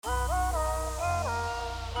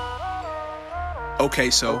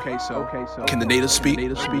Okay, so can the natives speak?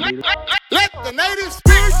 Let the natives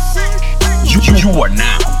speak. You are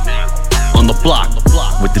now on the block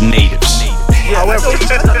with the natives. However,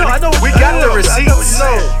 I know we got the receipts.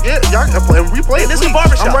 Yeah, we play. This is the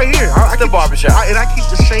barbershop. I'm right here. It's the barbershop. And I keep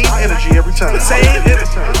the same energy every time.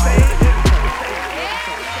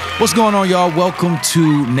 What's going on, y'all? Welcome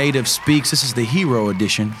to Native Speaks. This is the Hero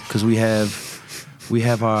Edition because we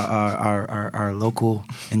have our local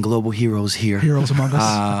and global heroes here. Heroes among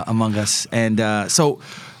us. And so,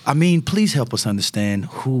 I mean, please help us understand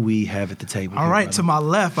who we have at the table. All right, to my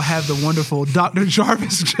left, I have the wonderful Dr.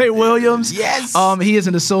 Jarvis J. Williams. Yes. He is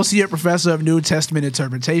an associate professor of New Testament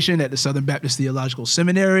interpretation at the Southern Baptist Theological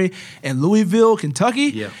Seminary in Louisville, Kentucky.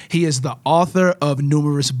 Yeah. He is the author of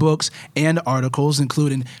numerous books and articles,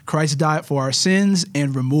 including Christ Died for Our Sins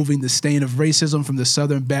and Removing the Stain of Racism from the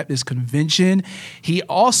Southern Baptist Convention. He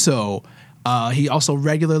also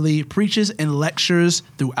regularly preaches and lectures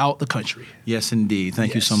throughout the country. Yes, indeed.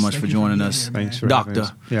 Thank you so much for joining us. Thanks for Doctor.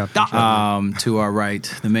 having us. Yeah, To our right,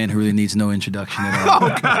 the man who really needs no introduction at all.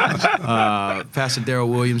 Pastor Daryl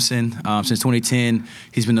Williamson. Since 2010,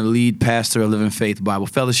 he's been the lead pastor of Living Faith Bible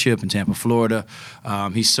Fellowship in Tampa, Florida.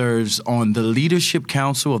 He serves on the Leadership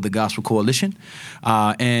Council of the Gospel Coalition,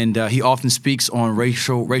 and he often speaks on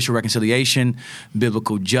racial reconciliation,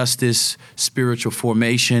 biblical justice, spiritual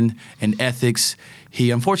formation, and ethics. He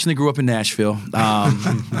unfortunately grew up in Nashville.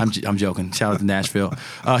 I'm joking. Shout out to Nashville.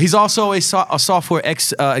 He's also a software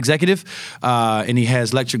executive, and he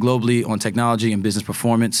has lectured globally on technology and business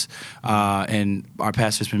performance. And our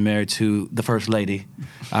pastor's been married to the First Lady,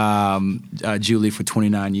 Julie, for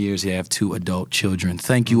 29 years. They have 2 adult children.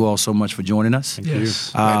 Thank you all so much for joining us.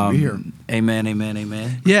 Yes. Glad to be here.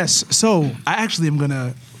 Amen. Yes. So I actually am going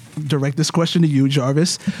to direct this question to you,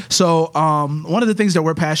 Jarvis. So one of the things that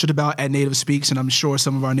we're passionate about at Native Speaks, and I'm sure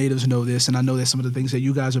some of our natives know this, and I know that some of the things that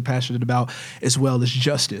you guys are passionate about as well, is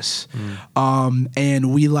justice.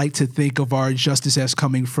 And we like to think of our justice as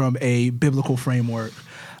coming from a biblical framework.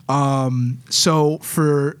 So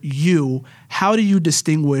for you, how do you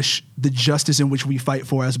distinguish the justice in which we fight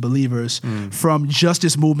for as believers from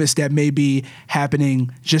justice movements that may be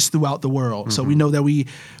happening just throughout the world? So we know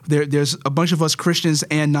that there's a bunch of us Christians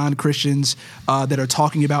and non-Christians that are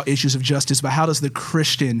talking about issues of justice, but how does the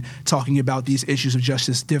Christian talking about these issues of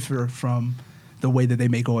justice differ from the way that they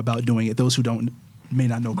may go about doing it, those who may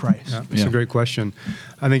not know Christ? Yeah, it's a great question.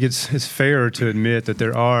 I think it's fair to admit that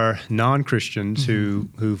there are non-Christians who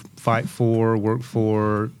fight for, work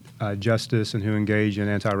for justice, and who engage in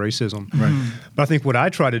anti-racism. Right. But I think what I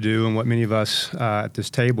try to do, and what many of us at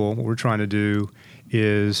this table, what we're trying to do,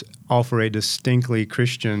 is offer a distinctly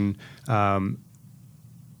Christian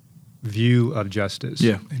view of justice.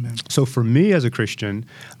 Yeah. Amen. So for me as a Christian,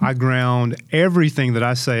 I ground everything that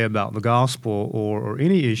I say about the gospel or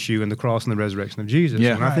any issue in the cross and the resurrection of Jesus.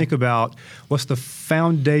 Yeah. When I think about what's the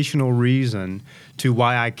foundational reason to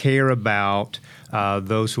why I care about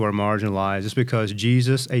those who are marginalized, it's because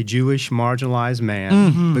Jesus, a Jewish marginalized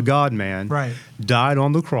man, the God-man, died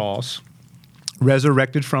on the cross,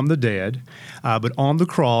 resurrected from the dead, but on the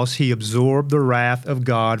cross, he absorbed the wrath of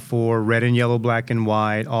God for red and yellow, black and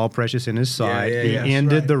white, all precious in his sight. He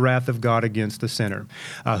ended the wrath of God against the sinner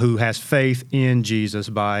who has faith in Jesus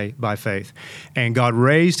by faith. And God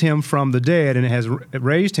raised him from the dead and has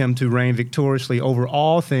raised him to reign victoriously over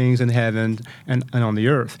all things in heaven and on the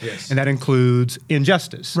earth. Yes. And that includes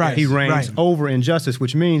injustice. Right. He reigns over injustice,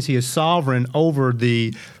 which means he is sovereign over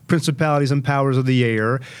the principalities and powers of the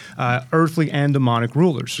air, earthly and demonic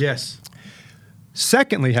rulers. Yes.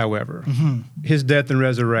 Secondly, however, his death and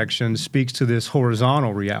resurrection speaks to this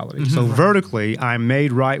horizontal reality. So vertically, I'm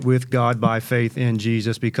made right with God by faith in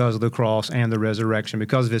Jesus because of the cross and the resurrection,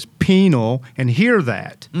 because of his penal, and hear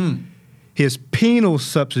that, his penal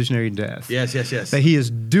substitutionary death. Yes. That he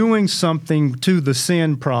is doing something to the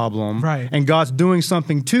sin problem, and God's doing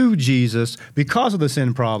something to Jesus because of the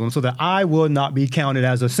sin problem so that I will not be counted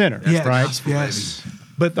as a sinner, right? Yes.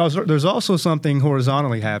 But there's also something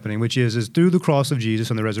horizontally happening, which is through the cross of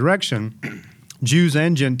Jesus and the resurrection, Jews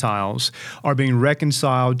and Gentiles are being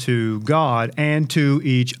reconciled to God and to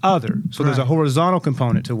each other. So there's a horizontal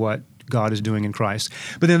component to what God is doing in Christ.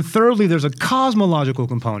 But then thirdly, there's a cosmological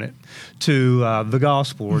component to the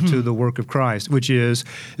gospel or to the work of Christ, which is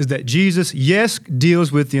that Jesus, yes,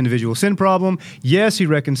 deals with the individual sin problem. Yes, he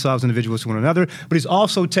reconciles individuals to one another, but he's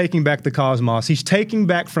also taking back the cosmos. He's taking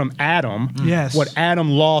back from Adam what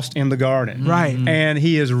Adam lost in the garden. Right. And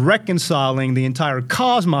he is reconciling the entire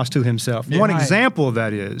cosmos to himself. One example of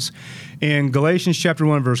that is in Galatians chapter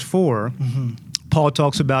 1, verse 4, Paul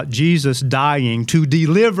talks about Jesus dying to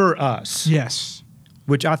deliver us. Yes.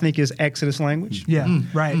 which I think is Exodus language. Yeah,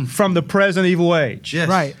 right. From the present evil age. Yes.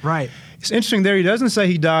 Right. It's interesting there, he doesn't say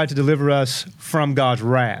he died to deliver us from God's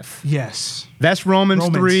wrath. Yes. That's Romans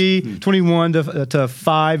 3, 21 to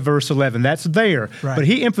 5, verse 11. That's there. Right. But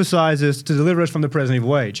he emphasizes to deliver us from the present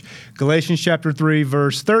evil age. Galatians chapter 3,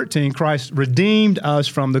 verse 13, Christ redeemed us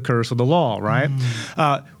from the curse of the law, right?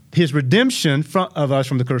 His redemption of us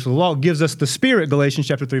from the curse of the law gives us the Spirit, Galatians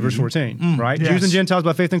chapter 3, verse 14, right? Yes. Jews and Gentiles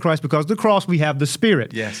by faith in Christ, because of the cross we have the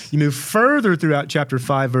Spirit. Yes. You move further throughout chapter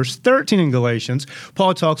 5, verse 13 in Galatians,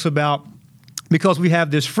 Paul talks about because we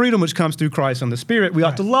have this freedom which comes through Christ and the Spirit, we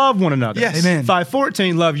ought to love one another. Yes. Amen.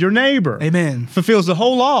 5:14, love your neighbor. Amen. Fulfills the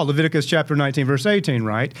whole law, Leviticus chapter 19, verse 18,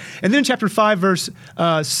 right? And then chapter 5, verse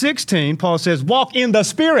 16, Paul says, walk in the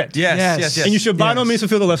Spirit. Yes. And you shall by no means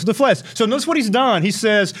fulfill the lust of the flesh. So notice what he's done. He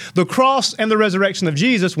says, the cross and the resurrection of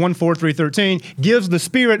Jesus, 1:4-3:13, gives the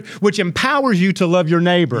Spirit which empowers you to love your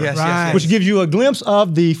neighbor. Yes, Right. Which gives you a glimpse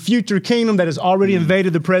of the future kingdom that has already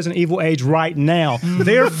invaded the present evil age right now.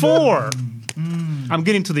 Therefore, I'm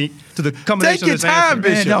getting to the combination Take your of this time, answer.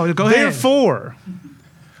 Bishop. No, go ahead. Therefore,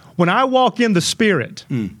 when I walk in the Spirit,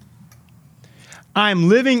 I'm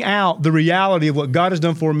living out the reality of what God has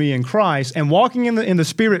done for me in Christ, and walking in the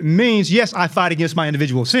Spirit means, yes, I fight against my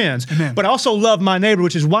individual sins, Amen. but I also love my neighbor,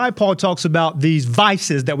 which is why Paul talks about these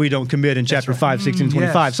vices that we don't commit in chapter 5, 16, and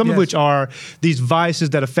 25, Yes, some of yes. which are these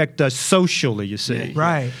vices that affect us socially, you see.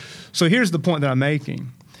 Right. So here's the point that I'm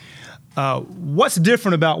making. What's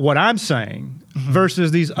different about what I'm saying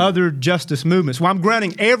versus these other justice movements? Well, I'm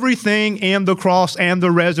grounding everything in the cross and the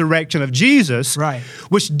resurrection of Jesus, Right.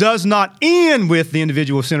 which does not end with the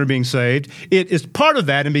individual sinner being saved. It is part of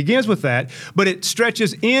that and begins with that, but it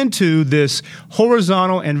stretches into this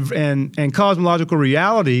horizontal and cosmological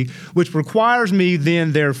reality, which requires me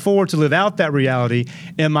then, therefore, to live out that reality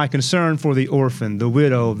in my concern for the orphan, the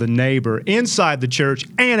widow, the neighbor, inside the church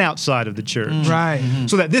and outside of the church. Right.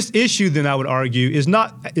 So that this issue, then, I would argue, is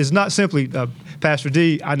not simply Pastor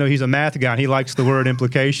D. I know he's a math guy and he likes the word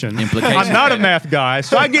implication. I'm not a math guy,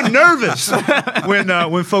 so I get nervous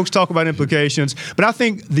when folks talk about implications. But I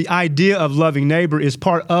think the idea of loving neighbor is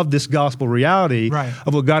part of this gospel reality Right.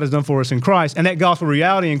 of what God has done for us in Christ, and that gospel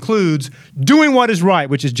reality includes doing what is right,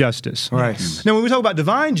 which is justice. Right. Now, when we talk about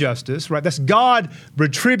divine justice, right, that's God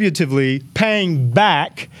retributively paying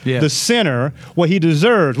back the sinner what he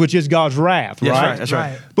deserves, which is God's wrath. That's right? right. That's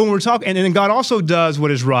right. But when we're talking, and then God also does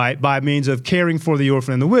what is right by means of caring for the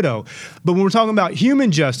orphan and the widow. But when we're talking about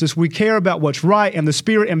human justice, we care about what's right, and the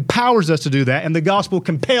Spirit empowers us to do that, and the gospel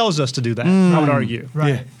compels us to do that, I would argue.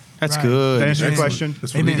 Right. That's Right. good. Did I answer your Excellent. question?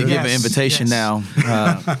 That's Amen. really To good. give an Yes, invitation yes.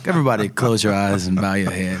 now. Everybody close your eyes and bow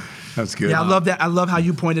your head. That's good. Yeah, I love that. I love how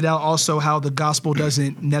you pointed out also how the gospel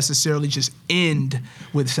doesn't necessarily just end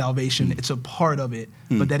with salvation. It's a part of it,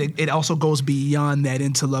 but that it also goes beyond that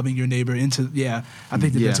into loving your neighbor. I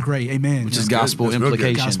think that's great. Amen. Which is gospel That's real good.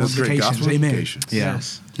 implications. Gospel That's great. implications. Gospel Amen. implications. Yeah.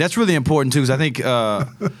 Yes. That's really important too, because I think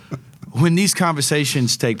when these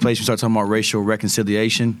conversations take place, we start talking about racial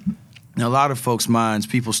reconciliation. In a lot of folks' minds,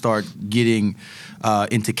 people start getting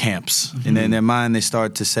into camps. And in their mind, they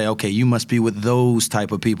start to say, okay, you must be with those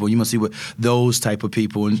type of people. You must be with those type of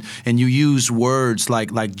people. And you use words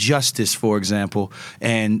like justice, for example.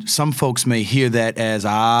 And some folks may hear that as,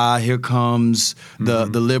 here comes the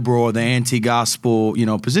liberal or the anti-gospel,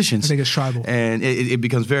 positions. I think it's tribal. And it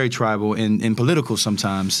becomes very tribal and political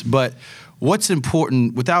sometimes. But what's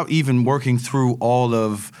important, without even working through all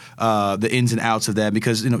of the ins and outs of that,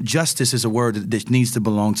 because justice is a word that needs to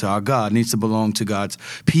belong to our God, needs to belong to God's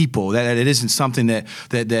people. That it isn't something that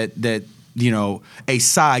a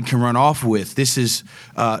side can run off with. This is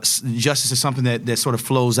justice is something that sort of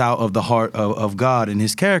flows out of the heart of God and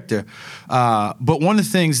His character. But one of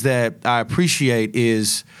the things that I appreciate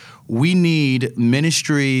is we need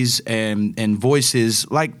ministries and voices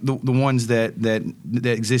like the ones that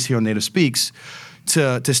exist here on Native Speaks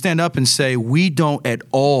to stand up and say, we don't at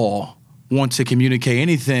all want to communicate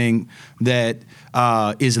anything that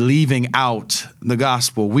is leaving out the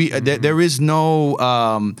gospel. There is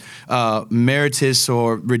no meritorious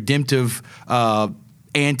or redemptive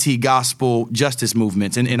anti-gospel justice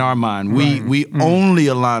movements in our mind. We only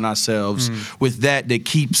align ourselves with that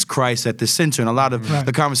keeps Christ at the center. And a lot of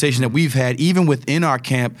the conversation that we've had, even within our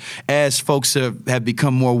camp, as folks have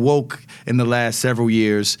become more woke in the last several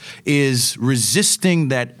years, is resisting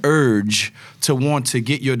that urge to want to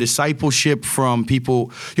get your discipleship from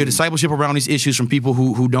people, your discipleship around these issues from people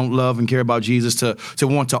who don't love and care about Jesus, to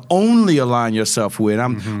want to only align yourself with.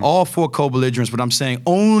 I'm all for co-belligerence, but I'm saying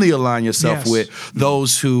only align yourself with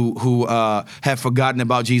those who have forgotten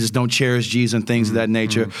about Jesus, don't cherish Jesus and things of that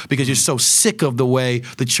nature, because you're so sick of the way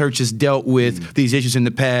the church has dealt with these issues in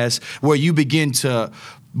the past, where you begin to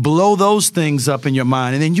blow those things up in your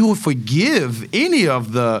mind, and then you will forgive any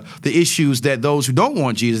of the issues that those who don't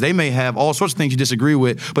want Jesus, they may have all sorts of things you disagree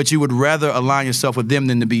with, but you would rather align yourself with them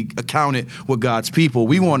than to be counted with God's people.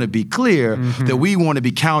 We want to be clear that we want to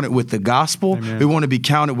be counted with the gospel. Amen. We want to be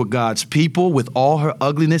counted with God's people, with all her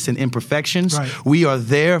ugliness and imperfections. Right. We are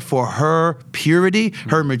there for her purity,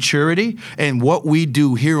 her maturity, and what we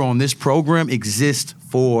do here on this program exists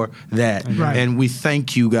for that. Right. And we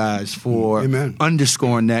thank you guys for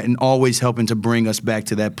underscoring that and always helping to bring us back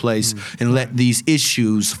to that place and let these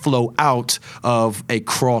issues flow out of a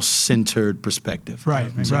cross-centered perspective.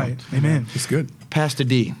 Right. Amen. It's good. Pastor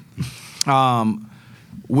D,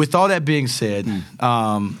 with all that being said,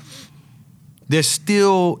 there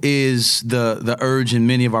still is the urge in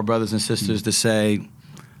many of our brothers and sisters to say,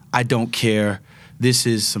 I don't care. This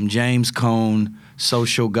is some James Cone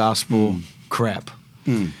social gospel crap.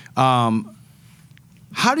 How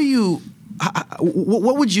do you,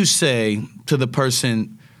 what would you say to the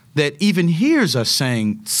person that even hears us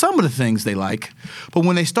saying some of the things they like, but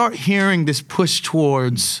when they start hearing this push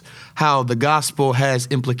towards how the gospel has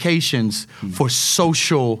implications for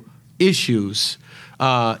social issues,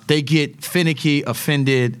 they get finicky,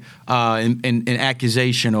 offended, and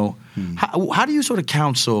accusational. How do you sort of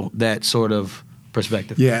counsel that sort of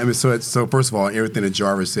perspective? Yeah, I mean, so first of all, everything that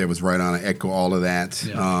Jarvis said was right on. I echo all of that.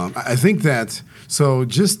 Yeah. I think that, so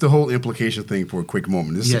just the whole implication thing for a quick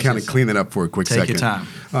moment, just to kind of clean it up for a quick second. Take your time.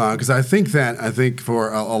 Because I think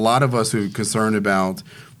for a lot of us who are concerned about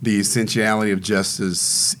the essentiality of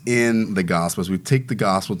justice in the gospel, as we take the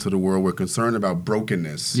gospel to the world, we're concerned about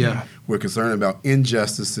brokenness. Yeah. We're concerned about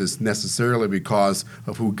injustices necessarily because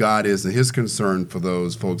of who God is and his concern for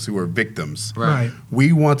those folks who are victims. Right.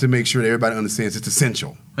 We want to make sure that everybody understands it's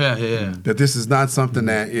essential. Yeah. That this is not something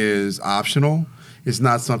that is optional. It's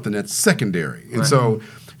not something that's secondary. And so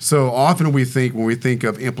often when we think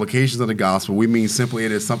of implications of the gospel, we mean simply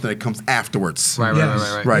it is something that comes afterwards. Right.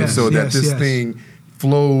 Yes, So that this yes. thing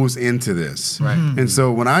flows into this. Right. And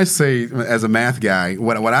so when I say, as a math guy,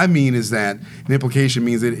 what I mean is that an implication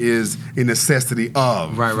means it is a necessity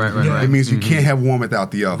of. Right. It means you can't have one without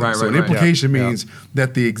the other. Right, so an right. implication means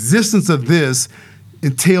that the existence of this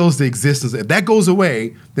entails the existence. If that goes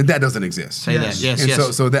away, then that doesn't exist. Say that. Yes.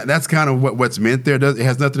 And so that's kind of what's meant there. It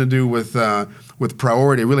has nothing to do with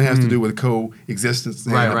priority. It really has to do with coexistence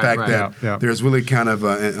and the fact that there's really kind of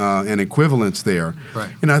an equivalence there. Right.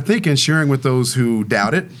 And I think in sharing with those who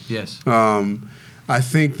doubt it, I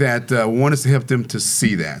think that one is to help them to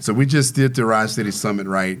see that. So we just did the Rise City Summit,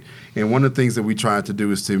 right? And one of the things that we tried to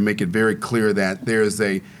do is to make it very clear that there is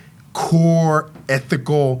a core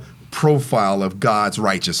ethical profile of God's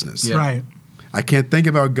righteousness. Yeah. Right. I can't think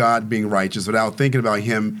about God being righteous without thinking about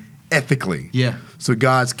him ethically. Yeah. So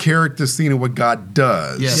God's character seen in what God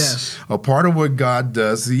does. Yes. A part of what God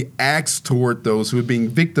does, he acts toward those who are being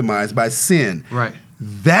victimized by sin. Right.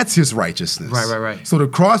 That's his righteousness. Right. So the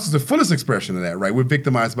cross is the fullest expression of that, right? We're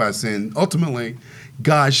victimized by sin. Ultimately,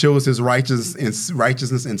 God shows his righteousness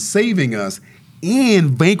in saving us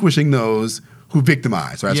and vanquishing those who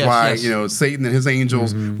victimize. Right? That's why Satan and his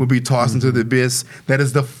angels will be tossed into the abyss. That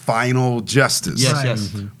is the final justice. Yes.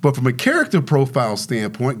 But from a character profile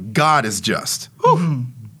standpoint, God is just.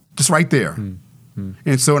 Just right there. And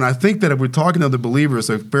I think that if we're talking to the believers,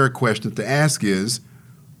 a fair question to ask is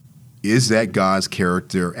that God's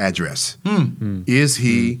character address? Is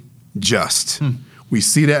he just? We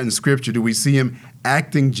see that in Scripture. Do we see him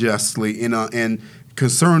acting justly and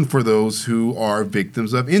concern for those who are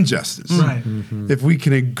victims of injustice? Right. If we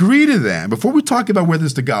can agree to that, before we talk about whether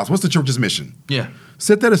it's the gospel, what's the church's mission? Yeah.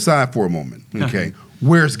 Set that aside for a moment, okay?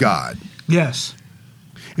 Where's God? Yes.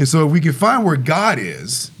 And so if we can find where God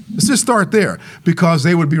is, let's just start there, because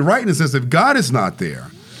they would be right in the sense if God is not there,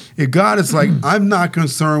 if God is like, I'm not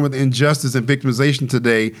concerned with injustice and victimization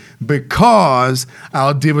today because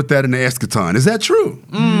I'll deal with that in the eschaton. Is that true?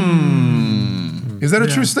 Is that a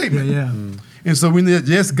true statement? Yeah. And so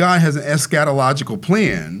yes, God has an eschatological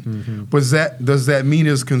plan, but does that mean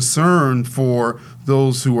his concern for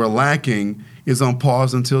those who are lacking is on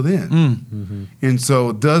pause until then? And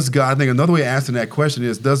so does God, I think another way of asking that question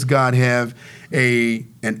is, does God have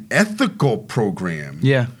an ethical program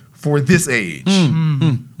for this age?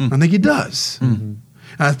 I think he does.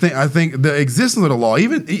 I think the existence of the law,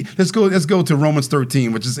 let's go to Romans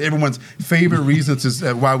 13, which is everyone's favorite reason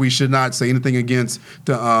to why we should not say anything against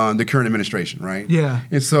the current administration, right? Yeah.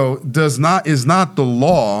 And so is not the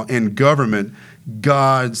law and government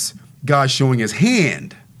God showing his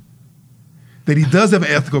hand that he does have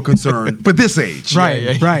an ethical concern for this age.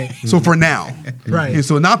 Right, right. So for now. Right. And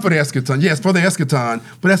so not for the eschaton. Yes, for the eschaton,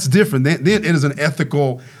 but that's different. Then it is an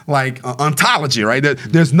ethical ontology, right?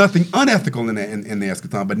 There's nothing unethical in the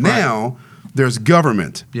eschaton. But now there's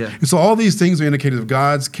government. Yeah. And so all these things are indicators of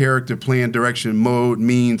God's character, plan, direction, mode,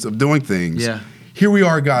 means of doing things. Yeah. Here we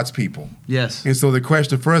are, God's people. Yes. And so the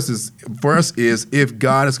question for us is if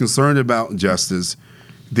God is concerned about justice,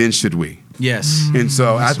 then should we? Yes. And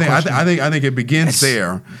so I think it begins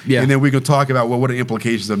there, yeah. And then we can talk about what are the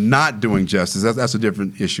implications of not doing justice. That's a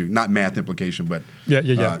different issue, not math implication, but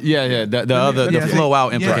The flow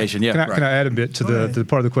out implication. Yeah. Can I add a bit to the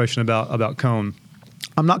part of the question about Cone?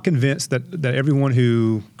 I'm not convinced that everyone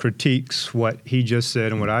who critiques what he just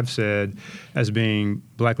said and what I've said as being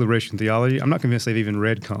Black liberation theology, I'm not convinced they've even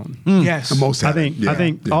read Cone. Yes. Most I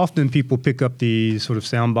think often people pick up these sort of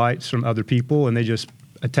sound bites from other people and they just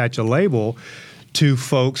attach a label to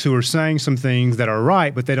folks who are saying some things that are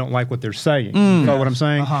right, but they don't like what they're saying. You know what I'm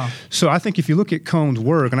saying? So I think if you look at Cone's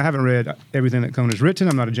work, and I haven't read everything that Cone has written,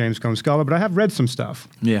 I'm not a James Cone scholar, but I have read some stuff.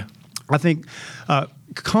 Yeah. I think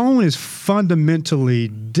Cone is fundamentally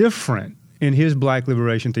different in his Black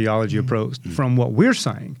liberation theology approach from what we're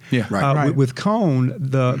saying. Yeah. Right. With Cone,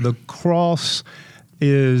 the cross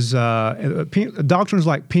is doctrines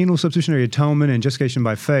like penal substitutionary atonement and justification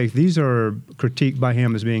by faith. These are critiqued by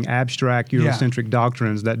him as being abstract, Eurocentric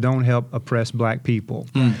doctrines that don't help oppress Black people.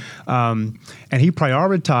 And he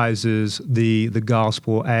prioritizes the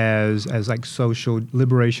gospel as like social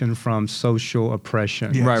liberation from social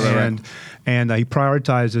oppression. Yes. And he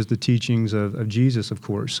prioritizes the teachings of Jesus, of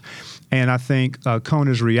course. And I think Cone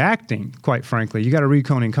is reacting, quite frankly. You got to read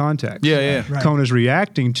Cone in context. Yeah. Right. Cone is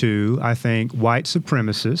reacting to, I think, white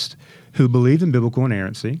supremacists who believed in biblical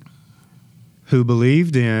inerrancy, who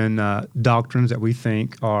believed in doctrines that we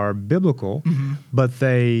think are biblical, but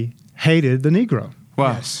they hated the Negro.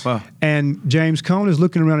 Wow. Yes. Wow. And James Cone is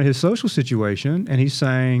looking around at his social situation, and he's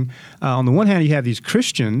saying, on the one hand, you have these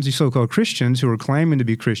Christians, these so-called Christians who are claiming to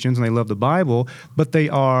be Christians and they love the Bible, but they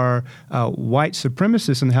are white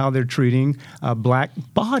supremacists in how they're treating Black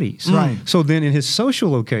bodies. Right. So then in his social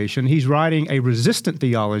location, he's writing a resistant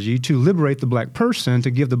theology to liberate the Black person, to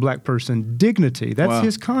give the Black person dignity. That's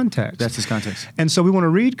his context. That's his context. And so we want to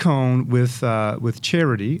read Cone with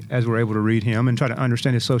charity as we're able to read him and try to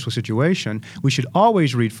understand his social situation. We should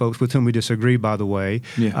always read folks with whom we disagree, by the way,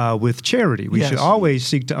 with charity. We should always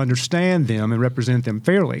seek to understand them and represent them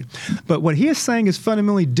fairly. But what he is saying is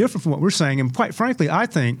fundamentally different from what we're saying. And quite frankly, I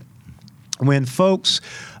think when folks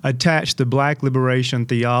attach the Black liberation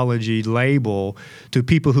theology label to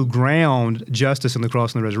people who ground justice in the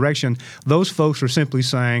cross and the resurrection, those folks are simply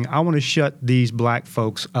saying, I want to shut these Black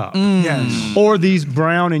folks up. Yes. Or these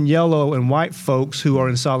brown and yellow and white folks who are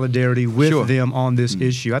in solidarity with them on this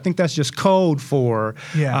issue. I think that's just code for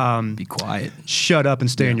be quiet. Shut up and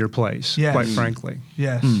stay in your place, quite frankly.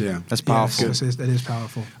 Yes. Yeah. That's powerful. Yes, that is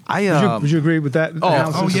powerful. Would you agree with that?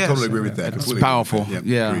 analysis? I totally agree with that. It's Completely powerful. agree with that.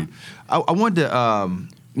 Yeah. Agreed. I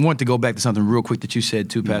wanted to go back to something real quick that you said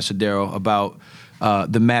too, Pastor Darrell, about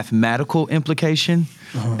the mathematical implication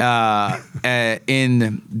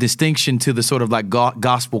in distinction to the sort of like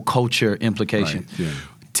gospel culture implication. Right. Yeah.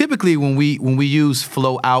 Typically, when we use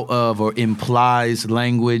flow out of or implies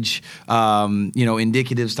language,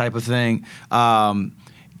 indicatives type of thing,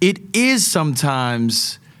 it is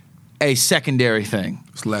sometimes a secondary thing.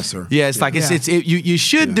 It's lesser. Yeah, it's like you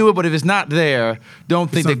should do it, but if it's not there, don't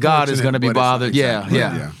think that God is going to be bothered.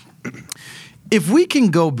 Yeah. If we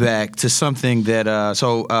can go back to something that,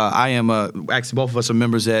 I am, actually both of us are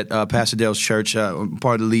members at Pastor Dale's church,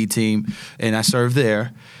 part of the lead team, and I serve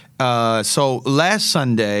there. So last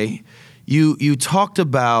Sunday, you talked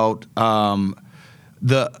about our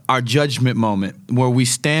judgment moment where we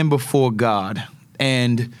stand before God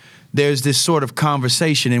and there's this sort of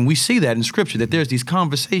conversation, and we see that in Scripture, that there's these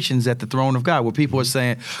conversations at the throne of God where people are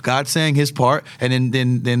saying, God's saying his part, and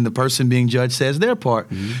then the person being judged says their part.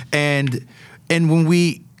 And when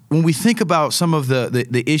we think about some of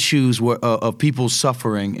the issues of people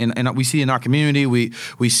suffering, and we see in our community, we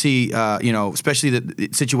see especially the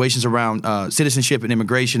situations around citizenship and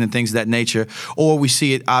immigration and things of that nature, or we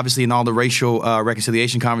see it obviously in all the racial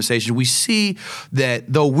reconciliation conversations. We see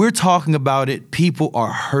that though we're talking about it, people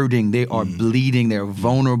are hurting, they are bleeding, they're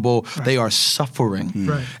vulnerable, they are suffering.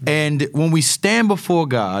 Right. And when we stand before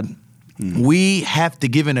God, we have to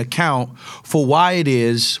give an account for why it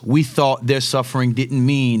is we thought their suffering didn't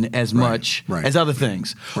mean as much as other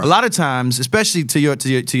things. A lot of times, especially to your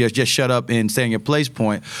just shut up and stay in your place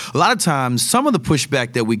point, a lot of times some of the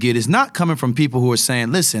pushback that we get is not coming from people who are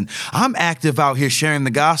saying, listen, I'm active out here sharing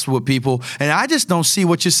the gospel with people, and I just don't see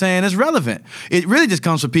what you're saying as relevant. It really just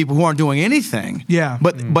comes from people who aren't doing anything,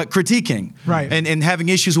 but critiquing, and having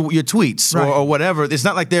issues with your tweets or whatever. It's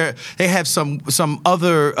not like they have some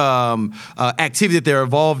other activity that they're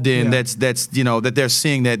involved in that's that they're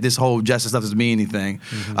seeing that this whole justice stuff doesn't mean anything.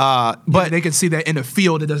 But they can see that in the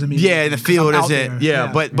field it doesn't mean anything. In the field isn't.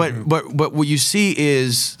 But what you see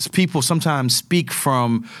is people sometimes speak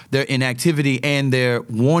from their inactivity and their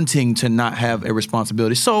wanting to not have a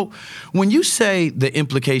responsibility. So when you say the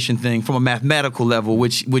implication thing from a mathematical level,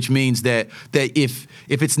 which means that if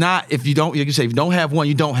you don't have one,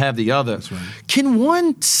 you don't have the other. That's right. Can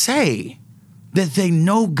one say that they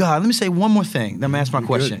know God? Let me say one more thing. Then I'm gonna ask my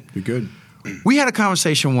question. Be good. We had a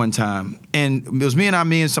conversation one time, and it was me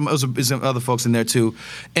and some other folks in there too,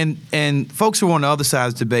 and folks who were on the other side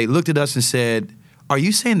of the debate looked at us and said, "Are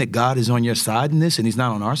you saying that God is on your side in this, and He's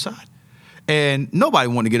not on our side?" And nobody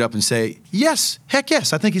wanted to get up and say, "Yes, heck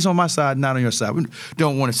yes, I think He's on my side, not on your side." We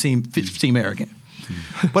don't want to seem arrogant,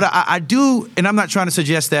 but I do, and I'm not trying to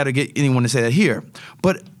suggest that or get anyone to say that here,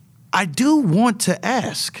 but I do want to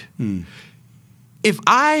ask. If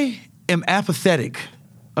I am apathetic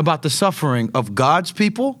about the suffering of God's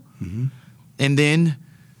people, and then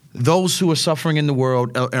those who are suffering in the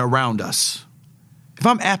world around us, if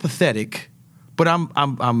I'm apathetic, but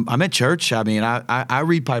I'm at church. I mean, I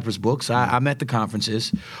read Piper's books. I'm at the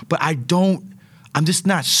conferences, but I'm just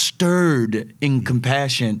not stirred in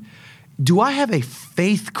compassion. Do I have a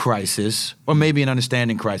faith crisis or maybe an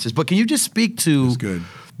understanding crisis? But can you just speak to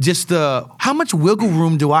just how much wiggle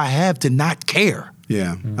room do I have to not care?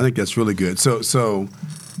 Yeah, I think that's really good. So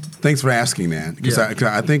thanks for asking that, because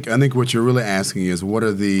I think what you're really asking is what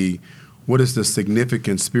is the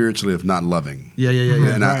significance spiritually of not loving? Yeah.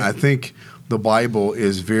 And I think the Bible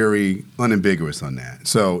is very unambiguous on that.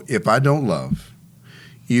 So if I don't love,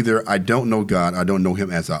 either I don't know God, I don't know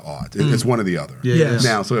Him as I ought. It's one or the other. Yes.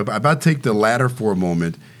 Now, so if I take the latter for a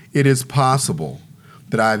moment, it is possible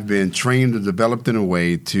that I've been trained and developed in a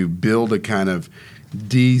way to build a kind of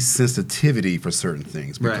desensitivity for certain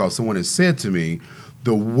things, because someone has said to me,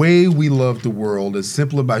 the way we love the world is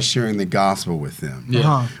simply by sharing the gospel with them.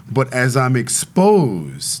 But as I'm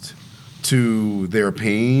exposed to their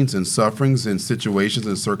pains and sufferings and situations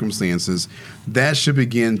and circumstances, that should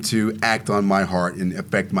begin to act on my heart and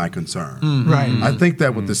affect my concern. I think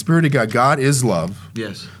that with the Spirit of God is love.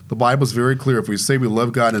 Yes. The Bible's very clear. If we say we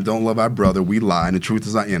love God and don't love our brother, we lie, and the truth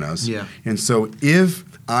is not in us. And so if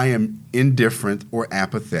I am indifferent or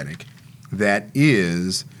apathetic, that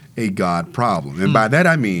is a God problem. And by that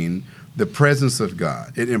I mean the presence of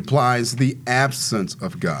God. It implies the absence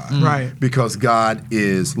of God. Because God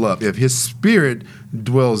is love. If His Spirit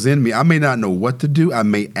dwells in me, I may not know what to do. I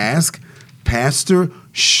may ask, Pastor,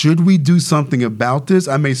 should we do something about this?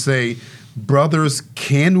 I may say, brothers,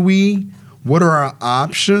 can we? What are our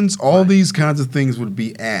options? All these kinds of things would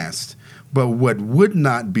be asked. But what would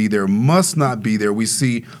not be there, must not be there. We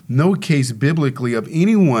see no case biblically of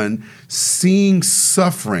anyone seeing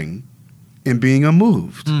suffering and being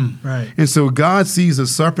unmoved. And so God sees the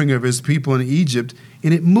suffering of His people in Egypt,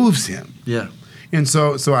 and it moves Him. And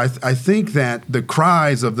so I think that the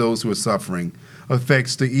cries of those who are suffering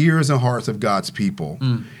affects the ears and hearts of God's people,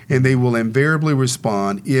 and they will invariably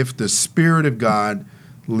respond if the Spirit of God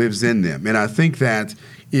lives in them. And I think that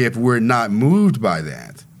if we're not moved by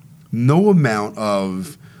that, no amount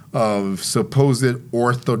of supposed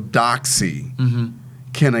orthodoxy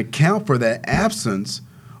can account for that absence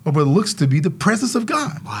of what looks to be the presence of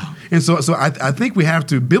God. And so I think we have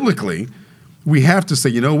to, biblically, we have to say,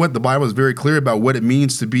 you know what? The Bible is very clear about what it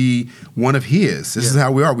means to be one of His. This is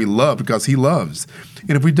how we are. We love because He loves.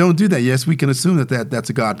 And if we don't do that, yes, we can assume that's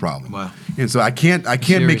a God problem. And so I can't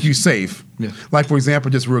make you safe. Like, for example,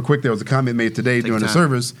 just real quick, there was a comment made today during the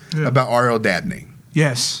service about R.L. Dabney.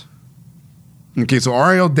 Yes. Okay, so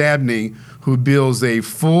R.L. Dabney, who builds a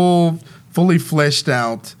fully fleshed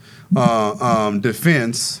out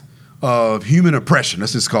defense of human oppression.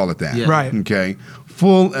 Let's just call it that. Okay.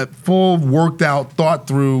 Full worked out, thought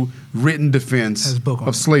through, written defense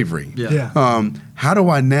of slavery. Yeah. How do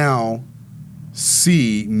I now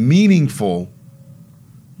see meaningful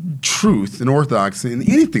truth and orthodoxy in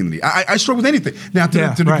anything. I struggle with anything. Now, to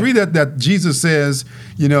the right. degree that Jesus says,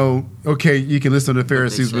 okay, you can listen to the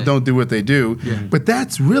Pharisees, but don't do what they do. Yeah. But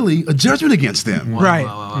that's really a judgment against them. Wow,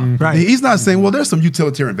 right. Right. He's not saying, well, there's some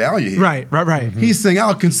utilitarian value here. Right. Mm-hmm. He's saying,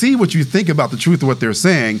 I'll concede what you think about the truth of what they're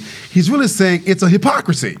saying. He's really saying it's a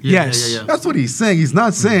hypocrisy. Yes. That's what he's saying. He's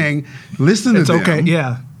not saying, listen to them. It's okay,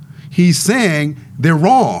 yeah. He's saying they're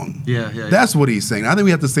wrong. Yeah. That's what he's saying. I think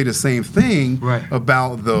we have to say the same thing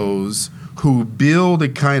about those who build a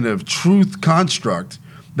kind of truth construct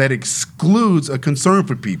that excludes a concern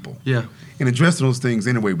for people. Yeah. And addressing those things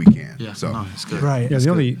any way we can. Yeah, so that's good. Right. Yeah, the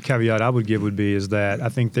only caveat I would give would be is that I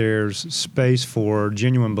think there's space for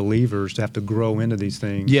genuine believers to have to grow into these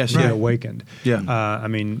things. Yes, to get yeah. awakened. Yeah. I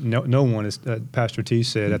mean, no one is. Pastor T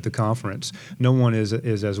said at the conference, no one is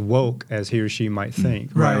as woke as he or she might think.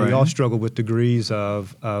 Right. We all struggle with degrees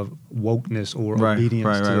of wokeness or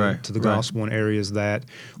obedience to the gospel in areas that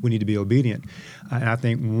we need to be obedient. And I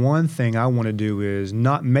think one thing I want to do is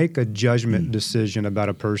not make a judgment decision about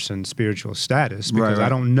a person's spiritual status because I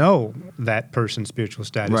don't know that person's spiritual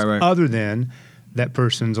status other than that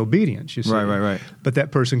person's obedience, you see. Right. But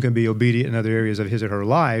that person can be obedient in other areas of his or her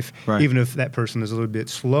life, even if that person is a little bit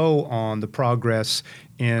slow on the progress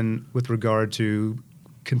with regard to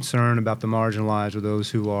concern about the marginalized or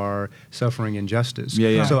those who are suffering injustice.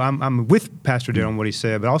 Yeah. So I'm with Pastor Darrell on what he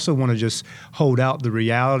said, but I also want to just hold out the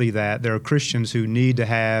reality that there are Christians who need to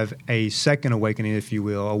have a second awakening, if you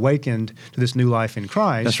will, awakened to this new life in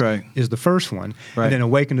Christ. That's right. Is the first one. Right. And then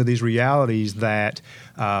awaken to these realities that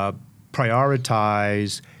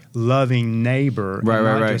prioritize loving neighbor,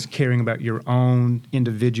 not just caring about your own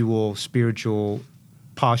individual spiritual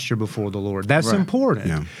posture before the Lord. That's important.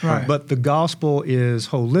 Yeah. Right. But the gospel is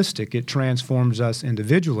holistic. It transforms us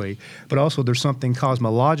individually, but also there's something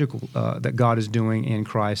cosmological that God is doing in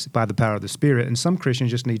Christ by the power of the Spirit. And some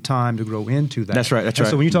Christians just need time to grow into that. That's right.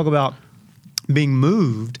 So when you talk about being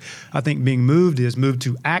moved, I think being moved is moved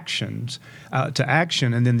to actions, and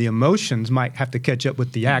then the emotions might have to catch up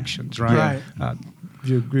with the actions, right?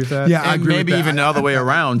 Do you agree with that? Yeah, I And agree maybe with that. even the other way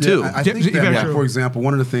around, too. I think that, for example,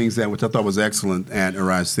 one of the things which I thought was excellent at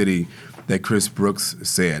Arise City that Chris Brooks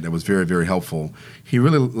said that was very, very helpful, he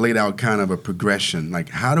really laid out kind of a progression, like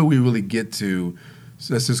how do we really get to,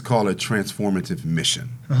 let's just call it transformative mission,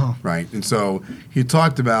 right? And so he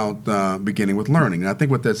talked about beginning with learning. And I think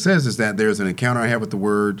what that says is that there's an encounter I have with the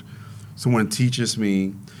Word, someone teaches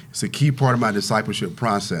me, it's a key part of my discipleship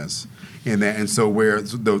process. And so where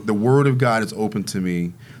the Word of God is open to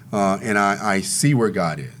me, and I see where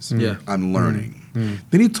God is. Yeah. I'm learning.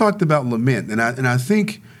 Then he talked about lament, and I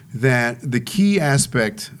think that the key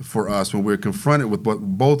aspect for us when we're confronted with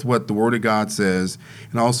both what the Word of God says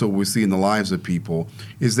and also what we see in the lives of people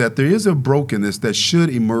is that there is a brokenness that should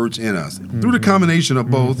emerge in us through the combination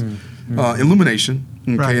of both illumination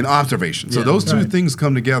and observation. So those two things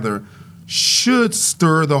come together should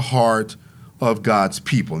stir the heart of God's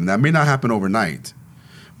people. And that may not happen overnight,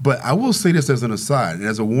 but I will say this as an aside and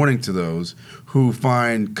as a warning to those who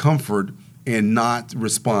find comfort in not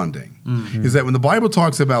responding, is that when the Bible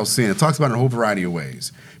talks about sin, it talks about it in a whole variety of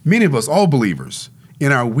ways. Many of us, all believers,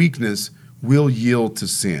 in our weakness will yield to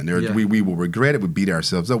sin. We will regret it, we beat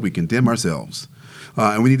ourselves up, we condemn ourselves.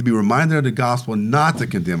 And we need to be reminded of the gospel not to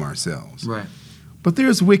condemn ourselves. Right. But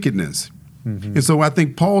there's wickedness. And so I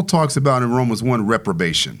think Paul talks about in Romans 1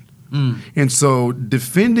 reprobation. And so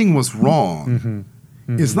defending what's wrong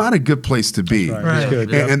is not a good place to be.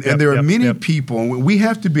 And there are many people, and we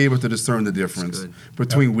have to be able to discern the difference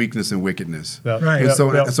between weakness and wickedness. And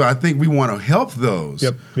so I think we want to help those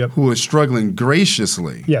who are struggling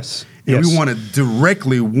graciously. And we want to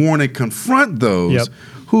directly warn and confront those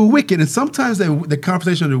who are wicked. And sometimes the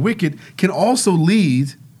conversation of the wicked can also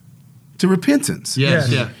lead to repentance.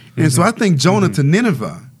 And so I think Jonah to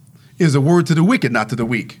Nineveh is a word to the wicked, not to the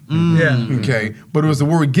weak. Okay, but it was a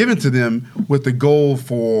word given to them with the goal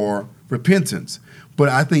for repentance. But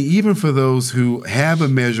I think even for those who have a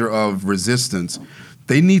measure of resistance,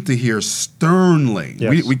 they need to hear sternly.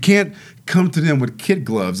 We can't come to them with kid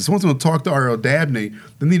gloves. If someone's going to talk to R.L. Dabney,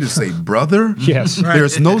 they need to say, brother,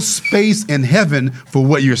 there's no space in heaven for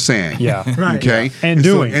what you're saying. Okay? And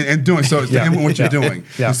doing. And doing. So and what you're doing.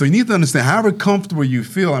 And so you need to understand, however comfortable you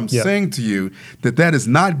feel, I'm saying to you that is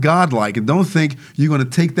not godlike. And don't think you're going to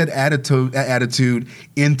take that attitude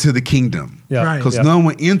into the kingdom. Because no one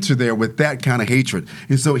will enter there with that kind of hatred.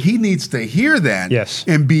 And so he needs to hear that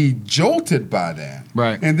and be jolted by that.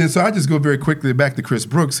 And then so I just go very quickly back to Chris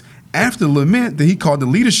Brooks. After lament, that he called the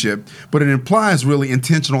leadership, but it implies really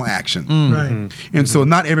intentional action. And so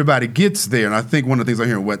not everybody gets there. And I think one of the things I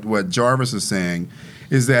hear what Jarvis is saying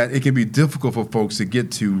is that it can be difficult for folks to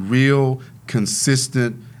get to real,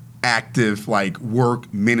 consistent, active like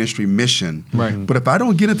work, ministry, mission. Right. But if I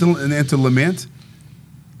don't get into lament,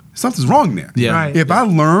 something's wrong there. Yeah. Right. If I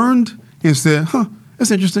learned and said,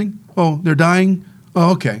 that's interesting. Oh, they're dying.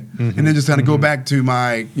 Oh, okay. And then just kind of go back to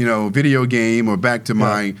my, video game or back to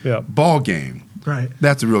my ball game. Right.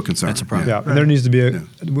 That's a real concern. That's a problem. Yeah, and there needs to be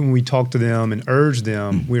when we talk to them and urge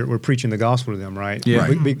them, we're preaching the gospel to them, right? Yeah.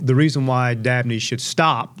 Right. The reason why Dabney should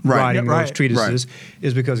stop writing those treatises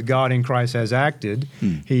is because God in Christ has acted.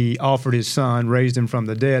 He offered his son, raised him from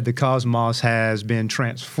the dead. The cosmos has been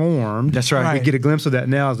transformed. That's right. We get a glimpse of that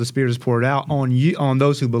now as the Spirit is poured out on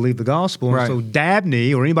those who believe the gospel. Right. And so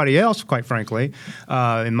Dabney, or anybody else, quite frankly,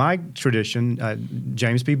 in my tradition,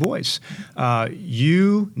 James P. Boyce,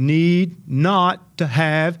 you need not to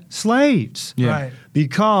have slaves. Yeah. Right.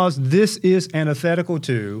 Because this is antithetical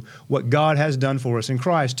to what God has done for us in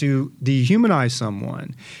Christ. To dehumanize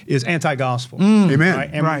someone is anti-gospel. Amen. Right?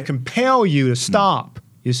 And compel you to stop,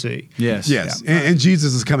 you see. Yes. Yes. And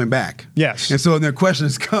Jesus is coming back. Yes. And so the question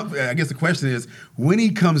is, I guess the question is, when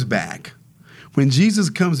he comes back, when Jesus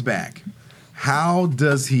comes back, how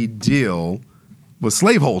does he deal with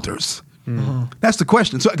slaveholders? That's the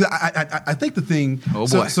question. So I think the thing. Oh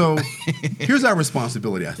boy. So here's our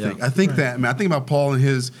responsibility. I think. Yeah. I think that. I think about Paul and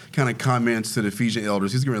his kind of comments to the Ephesian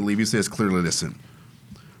elders. He's going to leave. He says clearly, "Listen,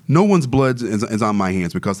 no one's blood is on my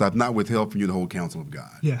hands because I've not withheld from you the whole counsel of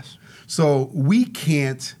God." Yes. So we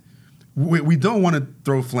can't. We don't want to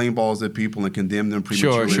throw flame balls at people and condemn them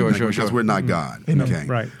prematurely because we're not God. Okay.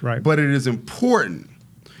 Right. But it is important.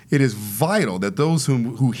 It is vital that those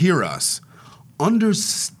who hear us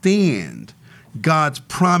understand God's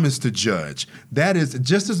promise to judge. That is,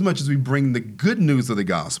 just as much as we bring the good news of the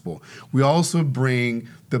gospel, we also bring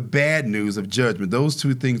the bad news of judgment. Those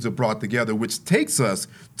two things are brought together, which takes us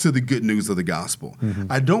to the good news of the gospel.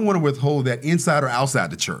 I don't want to withhold that inside or outside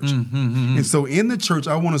the church. And so in the church,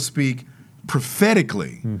 I want to speak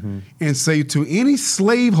prophetically and say to any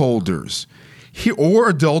slaveholders or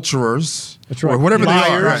adulterers, right. or whatever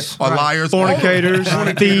Liars. they are, or liars,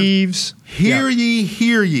 Fornicators, thieves. Hear ye,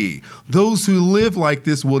 hear ye. Those who live like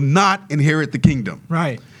this will not inherit the kingdom.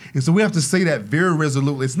 Right. And so we have to say that very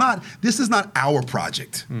resolutely. This is not our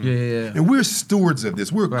project. Yeah. And we're stewards of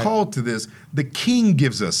this. We're called to this. The king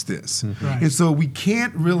gives us this. Right. And so we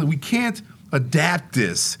can't adapt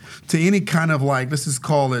this to any kind of let's just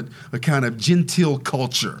call it a kind of genteel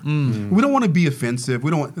culture. We don't want to be offensive.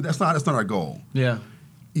 That's not our goal. Yeah.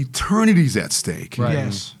 Eternity's at stake. Right.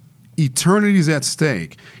 Yes. Eternity's at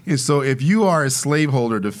stake. And so if you are a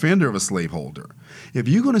slaveholder, defender of a slaveholder, if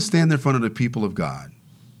you're going to stand in front of the people of God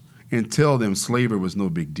and tell them slavery was no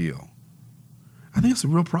big deal, I think it's a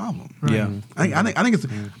real problem. Right. Yeah. I think it's.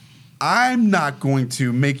 I'm not going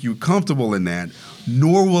to make you comfortable in that,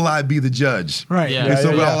 nor will I be the judge. Right. Yeah. And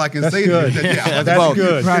so all I can That's say good. is that, That's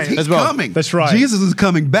good. Right. He's coming. That's right. Jesus is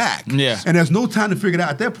coming back. Yeah. And there's no time to figure it out.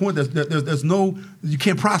 At that point, there's no, you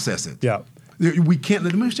can't process it. Yeah. We can't,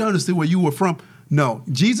 let me try to understand where you were from. No,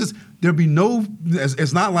 Jesus, there'll be no,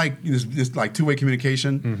 it's not like, it's like two-way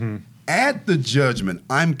communication. At the judgment,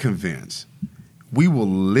 I'm convinced, we will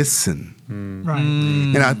listen. Right.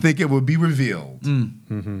 And I think it will be revealed.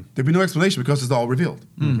 There'll be no explanation because it's all revealed.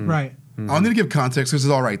 Right. I don't need to give context because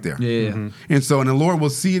it's all right there. Yeah. And so, and the Lord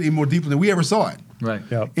will see it more deeply than we ever saw it. Right.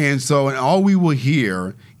 Yep. And so, and all we will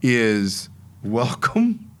hear is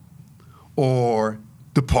welcome or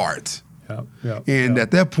depart. And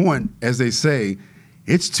at that point, as they say,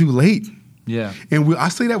 it's too late. Yeah. And I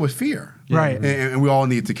say that with fear. Right. And we all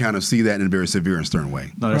need to kind of see that in a very severe and stern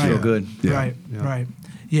way. No, that's Right. real good. Yeah. Right.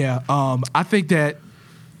 Yeah. I think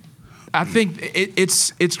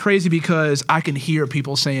it's crazy because I can hear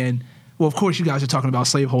people saying, well, of course you guys are talking about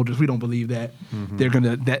slaveholders. We don't believe that they're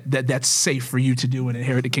gonna that's safe for you to do and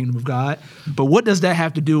inherit the kingdom of God. But what does that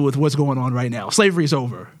have to do with what's going on right now? Slavery's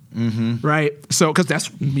over. Right? So, because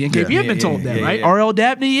that's me and KP have been told that, right? R.L.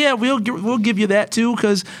 Dabney, we'll give you that too,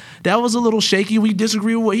 because that was a little shaky. We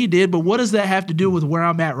disagree with what he did, but what does that have to do with where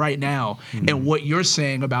I'm at right now and what you're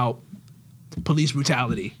saying about police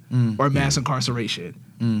brutality or mass incarceration?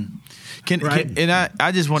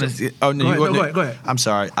 I just want to. Go ahead. I'm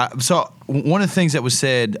sorry. So one of the things that was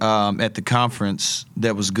said at the conference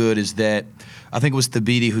that was good is that I think it was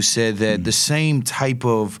Thabiti who said that the same type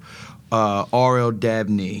of R.L.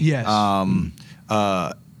 Dabney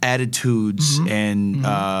attitudes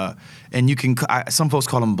and you can. Some folks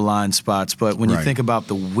call them blind spots, but when you Right. think about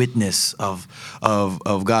the witness of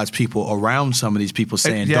God's people around some of these people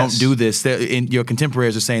saying, Yes. "Don't do this," your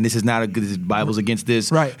contemporaries are saying, "This is not a good. The Bible's against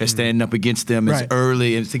this." Right. They're standing up against them. It's Right.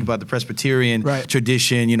 early, and think about the Presbyterian Right.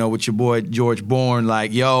 tradition. With your boy George Bourne,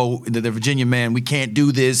 like, "Yo, the Virginia man, we can't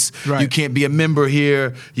do this. Right. You can't be a member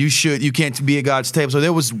here. You can't be at God's table." So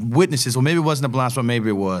there was witnesses. Well, maybe it wasn't a blind spot. Maybe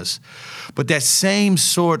it was, but that same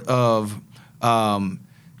sort of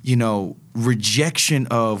rejection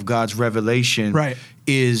of God's revelation Right.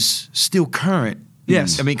 is still current.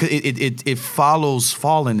 Yes. I mean, 'cause it follows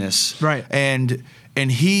fallenness. Right. And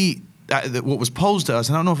he, what was posed to us,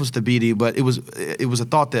 and I don't know if it was the BD, but it was a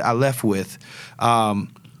thought that I left with,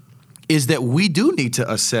 is that we do need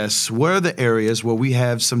to assess where are the areas where we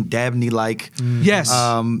have some Dabney-like, Yes.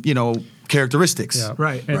 characteristics. Yeah.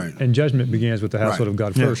 Right. And judgment begins with the household Right. of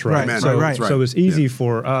God Yeah. first, right? Right. So, Right. so it's easy Yeah.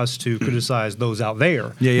 for us to criticize those out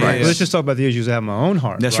there. Yeah. Right. Let's just talk about the issues I have in my own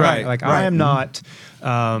heart. That's right. Like Right. I am not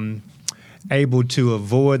able to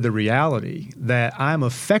avoid the reality that I'm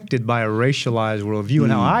affected by a racialized worldview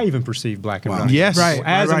and how I even perceive black and Wow. brown. Yes. Right.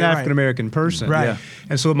 As Right. an African American person. Right. Yeah.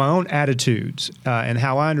 And so my own attitudes and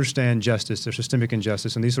how I understand justice, there's systemic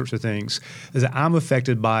injustice and these sorts of things, is that I'm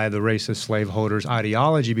affected by the racist slaveholders'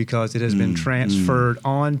 ideology because it has been transferred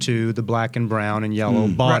onto the black and brown and yellow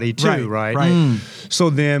body Right. too, Right. right? Right. So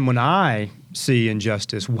then when I see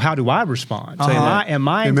injustice, how do I respond? So am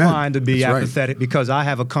I Amen. inclined to be That's right. apathetic because I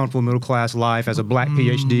have a comfortable middle class life as a black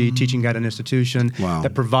PhD teaching at an institution Wow.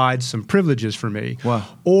 that provides some privileges for me? Wow.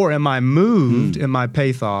 Or am I moved in my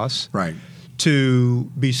pathos Right.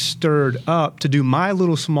 to be stirred up to do my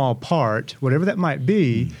little small part, whatever that might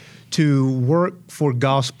be, to work for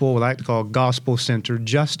gospel, what I like to call gospel-centered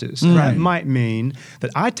justice? That might mean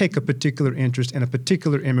that I take a particular interest in a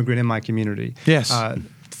particular immigrant in my community. Yes.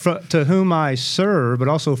 To whom I serve, but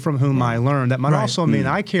also from whom I learn. That might Right. also mean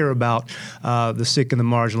I care about the sick and the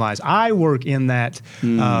marginalized. I work in that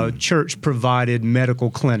church-provided medical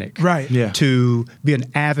clinic Right. Yeah. to be an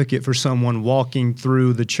advocate for someone walking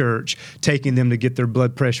through the church, taking them to get their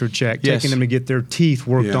blood pressure checked, Yes. taking them to get their teeth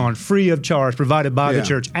worked Yeah. on, free of charge, provided by the Yeah.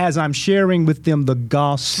 church, as I'm sharing with them the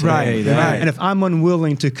gospel. Right. Right. And if I'm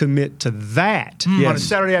unwilling to commit to that on a Yes.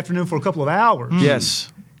 Saturday afternoon for a couple of hours, Yes.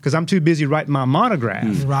 because I'm too busy writing my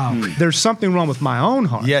monograph, Wow. there's something wrong with my own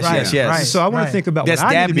heart. Yes. Right. Yes. Yes. Right. So I want to think about That's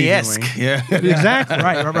what I need to be Dabney-esque. doing. Yeah. Exactly.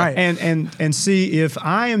 Right. And see if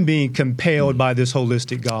I am being compelled by this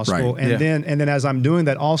holistic gospel, Right. and Yeah. then as I'm doing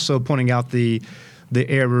that, also pointing out the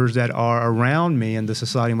errors that are around me and the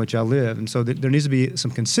society in which I live. And so there needs to be some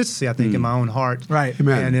consistency, I think, in my own heart, Right.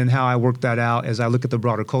 Amen. and in how I work that out as I look at the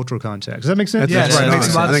broader cultural context. Does that make sense? Yes, That's it right makes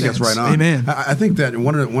on. a lot I of think that's sense. right on. Amen. I think that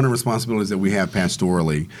one of the responsibilities that we have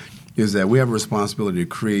pastorally is that we have a responsibility to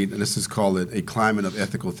create, and let's just call it a climate of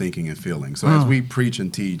ethical thinking and feeling. So as we preach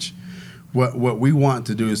and teach, what we want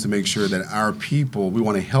to do is to make sure that our people, we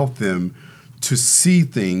want to help them to see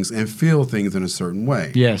things and feel things in a certain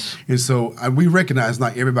way. Yes. And so we recognize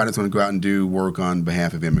not everybody's going to go out and do work on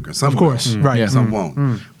behalf of immigrants. Some Of course. will. Right. Yeah. Some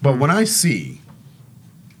won't. But when I see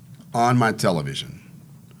on my television,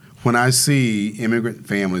 when I see immigrant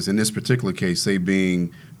families, in this particular case, say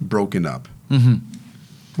being broken up,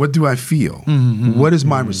 what do I feel? What is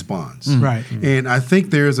my response? Right. And I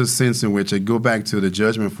think there is a sense in which I go back to the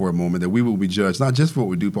judgment for a moment that we will be judged, not just for what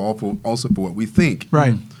we do, but also for what we think.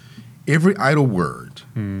 Right. Every idle word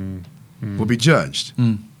will be judged.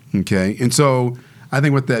 Okay? And so I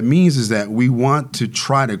think what that means is that we want to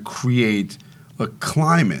try to create a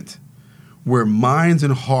climate where minds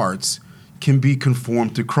and hearts can be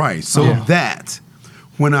conformed to Christ so that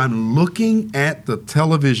when I'm looking at the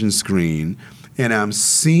television screen and I'm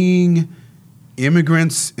seeing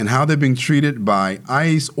immigrants and how they're being treated by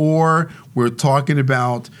ICE, or we're talking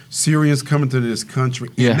about Syrians coming to this country,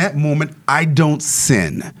 Yeah. in that moment, I don't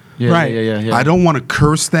sin. Yeah, Right. Yeah. I don't want to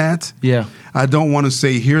curse that. Yeah. I don't want to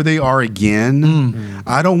say, here they are again.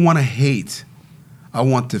 I don't want to hate. I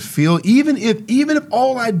want to feel, even if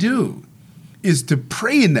all I do is to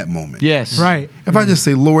pray in that moment. Yes. Right. If I just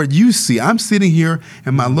say, Lord, you see, I'm sitting here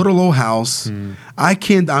in my little old house.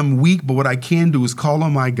 I'm weak, but what I can do is call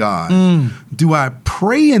on my God. Do I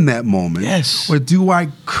pray in that moment? Yes. Or do I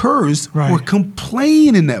curse or Right.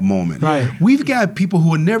 complain in that moment? Right. We've got people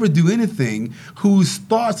who will never do anything, whose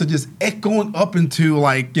thoughts are just echoing up into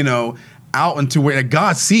out into where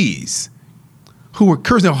God sees, who are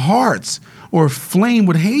cursing, their hearts or aflame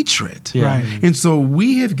with hatred. Yeah. Right. And so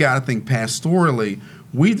we have got to think pastorally.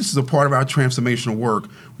 This is a part of our transformational work.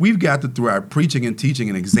 We've got to, through our preaching and teaching,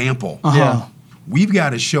 an example. Yeah. We've got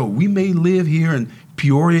to show. We may live here in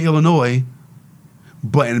Peoria, Illinois,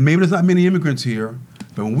 and maybe there's not many immigrants here.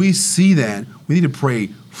 But when we see that, we need to pray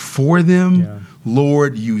for them. Yeah.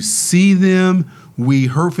 Lord, you see them. We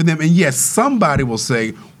hurt for them. And yes, somebody will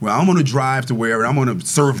say, well, I'm going to drive to wherever. I'm going to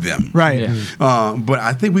serve them. Right. Yeah. But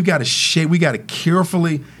I think we got to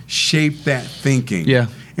carefully shape that thinking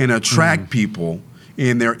and attract people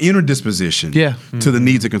in their inner disposition to the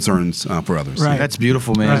needs and concerns for others. Right. That's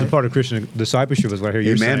beautiful, man. As a part of Christian discipleship is what I hear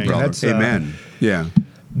you saying. Amen, brother. That's, Amen. Yeah.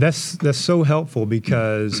 That's so helpful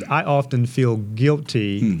because I often feel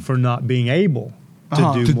guilty for not being able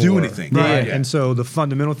to do more. anything. Right. Yeah. And so the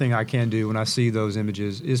fundamental thing I can do when I see those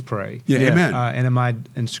images is pray. Yeah. Amen. And am I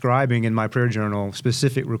inscribing in my prayer journal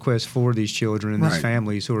specific requests for these children and these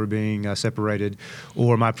families who are being separated?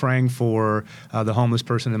 Or am I praying for the homeless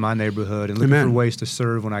person in my neighborhood and looking for ways to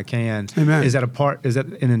serve when I can? Amen. Is that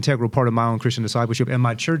an integral part of my own Christian discipleship and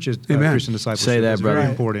my church's Christian discipleship? Say that, is brother. very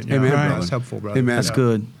important. Yeah. Amen, Right. brother. That's helpful, brother. Amen. That's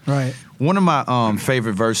good. Right. One of my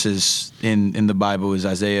favorite verses in the Bible is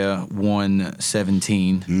Isaiah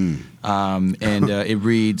 1:17, and it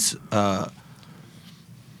reads,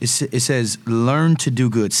 it says, "Learn to do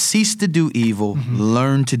good, cease to do evil,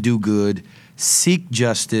 learn to do good, seek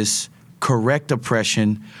justice, correct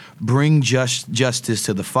oppression, bring justice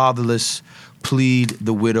to the fatherless, plead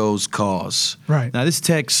the widow's cause." Right. Now this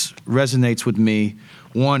text resonates with me.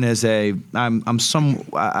 One, I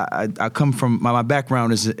come from my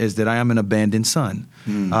background is that I am an abandoned son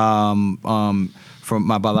from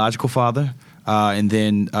my biological father, and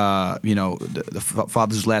then the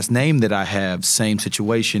father's last name that I have, same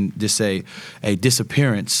situation, just a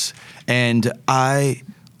disappearance, and I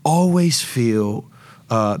always feel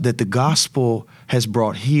that the gospel has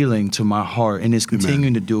brought healing to my heart and is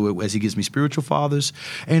continuing to do it as he gives me spiritual fathers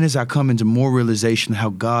and as I come into more realization how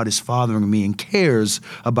God is fathering me and cares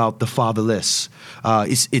about the fatherless.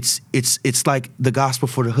 It's like the gospel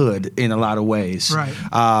for the hood in a lot of ways. Right.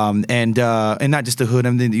 And not just the hood, I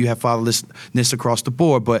mean, you have fatherlessness across the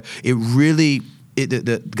board, but it really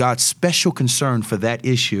God's special concern for that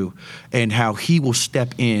issue and how he will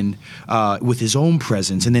step in with his own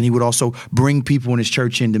presence. And then he would also bring people in his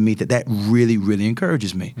church in to meet that really, really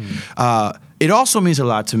encourages me. It also means a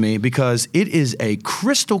lot to me because it is a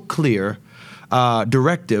crystal clear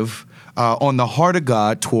directive on the heart of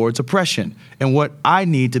God towards oppression and what I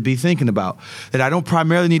need to be thinking about. That I don't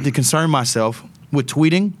primarily need to concern myself with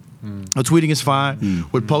tweeting. Tweeting is fine.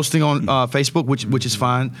 With posting on Facebook, which is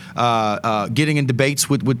fine. Getting in debates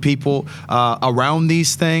with people around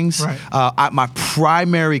these things. Right. My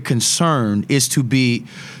primary concern is to be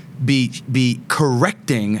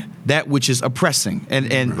correcting that which is oppressing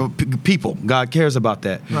and people. God cares about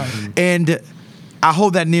that. Right. And I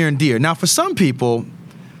hold that near and dear. Now, for some people,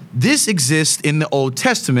 this exists in the Old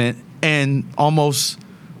Testament and almost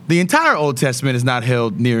the entire Old Testament is not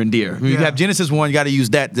held near and dear. I mean, you have Genesis 1, you got to use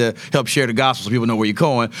that to help share the gospel so people know where you're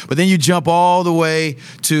going. But then you jump all the way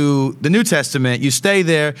to the New Testament. You stay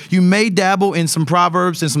there. You may dabble in some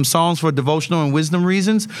Proverbs and some Psalms for devotional and wisdom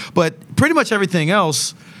reasons, but pretty much everything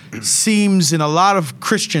else seems in a lot of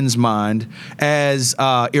Christians' mind as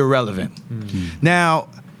irrelevant. Now,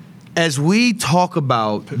 as we talk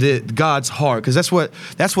about God's heart, because that's what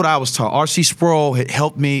I was taught. R.C. Sproul had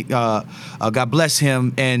helped me. God bless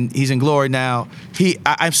him, and he's in glory now.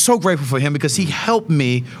 I'm so grateful for him because he helped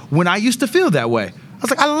me when I used to feel that way. I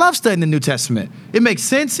was like, I love studying the New Testament. It makes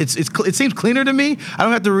sense. It seems cleaner to me. I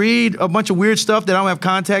don't have to read a bunch of weird stuff that I don't have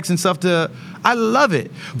context and stuff to. I love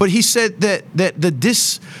it. But he said that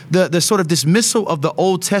the sort of dismissal of the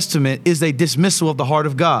Old Testament is a dismissal of the heart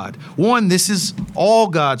of God. One, this is all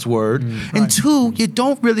God's word. And two, you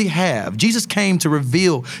don't really have. Jesus came to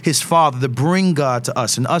reveal his Father, to bring God to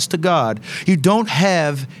us and us to God. You don't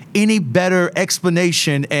have any better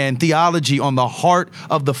explanation and theology on the heart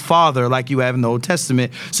of the Father like you have in the Old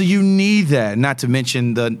Testament. So you need that, not to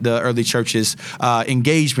mention the early church's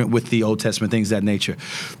engagement with the Old Testament, things of that nature.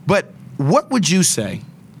 But what would you say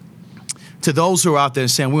to those who are out there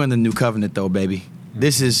saying, we're in the new covenant though, baby?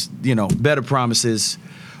 This is, better promises.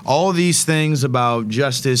 All these things about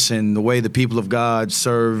justice and the way the people of God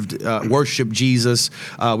served, worshiped Jesus.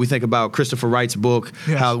 We think about Christopher Wright's book,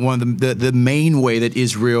 how one of the main way that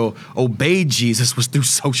Israel obeyed Jesus was through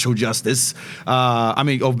social justice.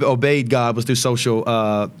 Obeyed God was through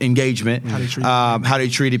social engagement. How they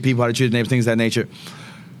treated people, how they treated neighbors, things of that nature.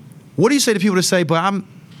 What do you say to people that say, but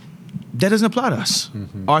that doesn't apply to us?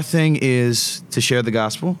 Our thing is to share the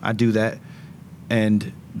gospel. I do that.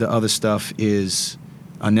 And the other stuff is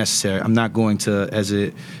unnecessary. I'm not going to, as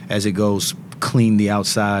it goes, clean the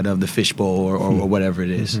outside of the fishbowl or whatever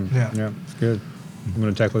it is. Yeah, good. I'm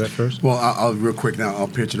going to tackle that first. Well, I'll real quick now. I'll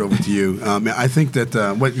pitch it over to you. I think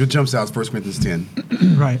that what jumps out is 1 Corinthians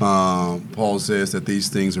 10. Right. Paul says that these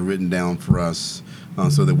things are written down for us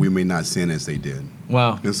so that we may not sin as they did.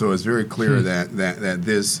 Wow. And so it's very clear that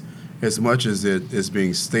this, as much as it is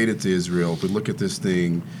being stated to Israel, if we look at this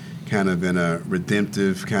thing kind of in a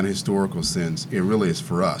redemptive kind of historical sense, it really is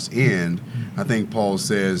for us. And I think Paul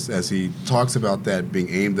says, as he talks about that being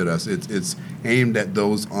aimed at us, it's aimed at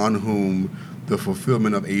those on whom the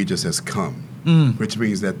fulfillment of ages has come, which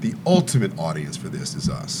means that the ultimate audience for this is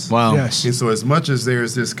us. Wow. Yes. And so as much as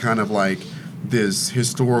there's this kind of like this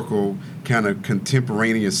historical kind of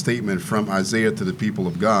contemporaneous statement from Isaiah to the people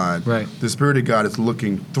of God, Right. the Spirit of God is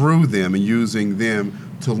looking through them and using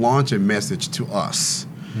them to launch a message to us.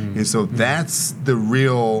 And so that's the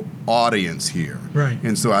real audience here. Right.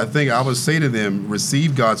 And so I think I would say to them,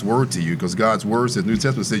 receive God's word to you, because God's word says, New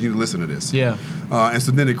Testament says, you need to listen to this. Yeah. And so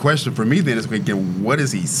then the question for me then is, again, what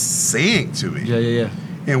is he saying to me? Yeah.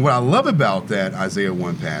 And what I love about that Isaiah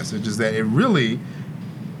 1 passage is that it really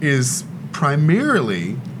is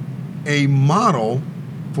primarily a model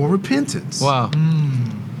for repentance. Wow.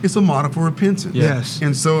 It's a model for repentance. Yes.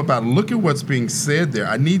 And so if I look at what's being said there,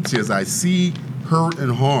 I need to, as I see hurt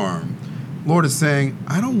and harm, Lord is saying,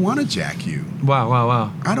 I don't want to jack you.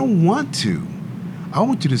 Wow. I don't want to. I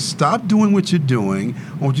want you to stop doing what you're doing.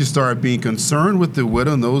 I want you to start being concerned with the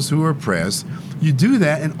widow and those who are oppressed. You do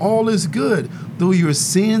that and all is good. Though your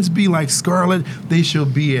sins be like scarlet, they shall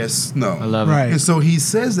be as snow. I love it. Right. And so he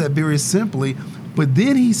says that very simply, but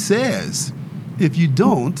then he says, if you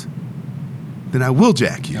don't, then I will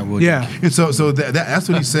jack you. I will Yeah. And so that's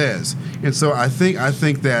what he says. And so I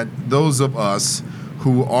think that those of us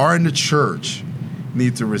who are in the church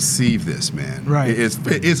need to receive this, man. Right.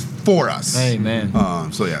 It's for us. Amen.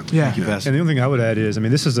 So yeah. Yeah. Thank you, Pastor. And the only thing I would add is, I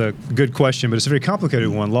mean, this is a good question, but it's a very complicated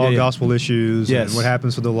one. Law, Yeah. gospel issues, Yes. and what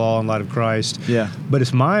happens to the law in light of Christ. Yeah. But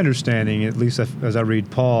it's my understanding, at least as I read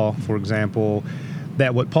Paul, for example,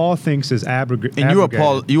 that what Paul thinks is abrogated. And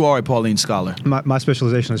you are a Pauline scholar. My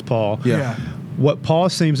specialization is Paul. Yeah. What Paul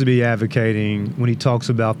seems to be advocating when he talks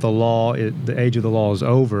about the law, the age of the law is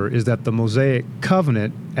over, is that the Mosaic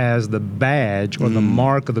covenant as the badge or the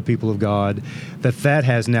mark of the people of God, that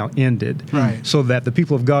has now ended. Right. So that the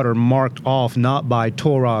people of God are marked off not by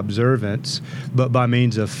Torah observance, but by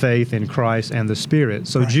means of faith in Christ and the Spirit.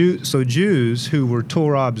 So, Jews who were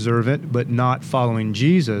Torah observant but not following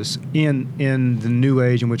Jesus in the new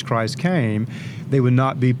age in which Christ came, they would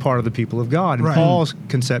not be part of the people of God. And Right. Paul's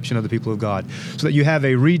conception of the people of God. So that you have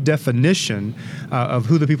a redefinition of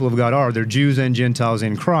who the people of God are. They're Jews and Gentiles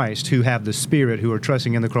in Christ who have the Spirit, who are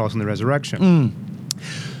trusting in the cross and the resurrection.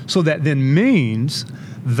 So that then means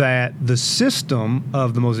that the system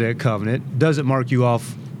of the Mosaic covenant doesn't mark you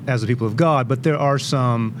off as the people of God, but there are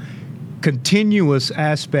some continuous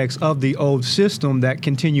aspects of the old system that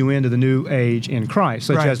continue into the new age in Christ,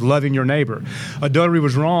 such Right. as loving your neighbor. Adultery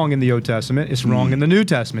was wrong in the Old Testament. It's wrong in the New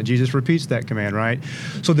Testament. Jesus repeats that command, right?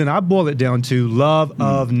 So then I boil it down to love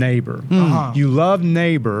of neighbor. Uh-huh. You love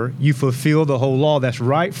neighbor, you fulfill the whole law. That's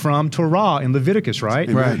right from Torah in Leviticus, right?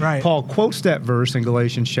 Amen. Right. Paul quotes that verse in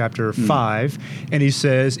Galatians chapter 5, and he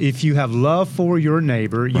says, if you have love for your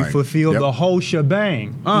neighbor, you Right. fulfill Yep. the whole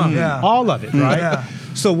shebang. Yeah. All of it, right? Yeah.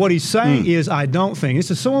 So what he's saying is, I don't think,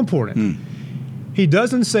 this is so important, he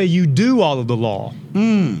doesn't say you do all of the law.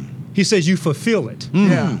 He says you fulfill it.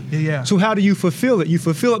 Yeah. So how do you fulfill it? You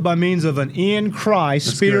fulfill it by means of an in Christ,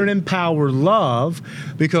 That's Spirit-empowered love,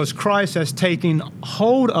 because Christ has taken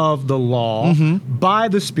hold of the law by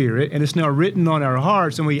the Spirit, and it's now written on our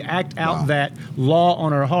hearts, and we act out that law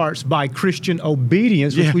on our hearts by Christian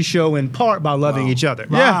obedience, which we show in part by loving each other.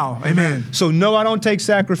 Wow. Amen. So no, I don't take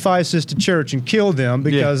sacrifices to church and kill them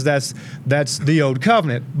because that's the old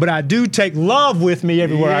covenant. But I do take love with me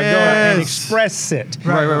everywhere I go and Yes. express it.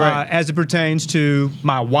 Right. As it pertains to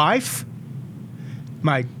my wife,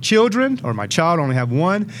 my children, or my child, I only have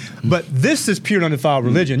one. But this is pure and undefiled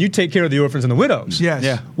religion. You take care of the orphans and the widows. Yes.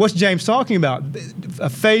 Yeah. What's James talking about? A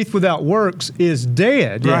faith without works is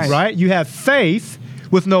dead, Yes. right? You have faith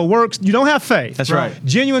with no works, you don't have faith. That's right.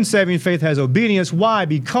 Genuine saving faith has obedience. Why?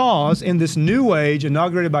 Because in this new age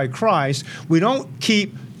inaugurated by Christ, we don't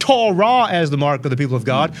keep Torah as the mark of the people of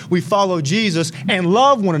God. We follow Jesus and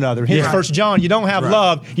love one another. Hence, Yeah. 1 John, you don't have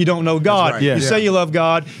love, you don't know God. right. Yeah. You say you love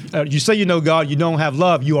God, you say you know God, you don't have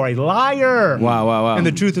love. You are a liar. Wow. And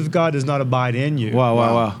the truth of God does not abide in you.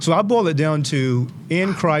 Wow. So I boil it down to,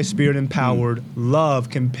 in Christ, Spirit-empowered love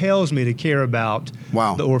compels me to care about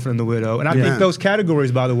Wow. the orphan and the widow. And I Yeah. think those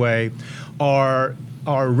categories, by the way, are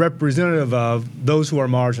are representative of those who are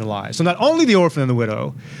marginalized. So not only the orphan and the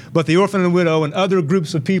widow, but the orphan and the widow and other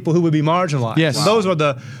groups of people who would be marginalized. Yes. And those are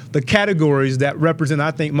the categories that represent,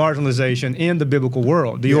 I think, marginalization in the biblical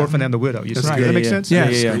world, the orphan and the widow. You see? right. Does that make sense?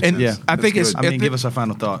 Yes. Yeah. And Yeah. I think it's. I mean, give us our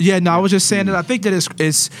final thought. Yeah, no, I was just saying that I think that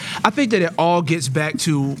I think that it all gets back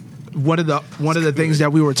to one of the things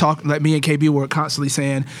that we were talking, like me and KB were constantly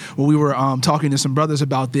saying when we were talking to some brothers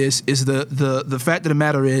about this, is the fact of the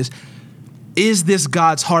matter is this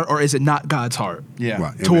God's heart or is it not God's heart? Yeah.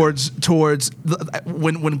 Right. Towards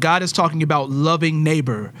when God is talking about loving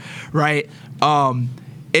neighbor, right?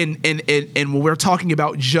 And when we're talking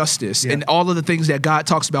about justice and all of the things that God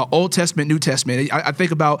talks about, Old Testament, New Testament, I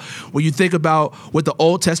think about when you think about what the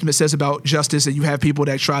Old Testament says about justice, and you have people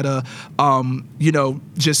that try to,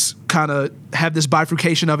 just kind of have this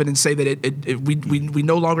bifurcation of it and say that we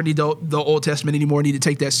no longer need the Old Testament anymore, need to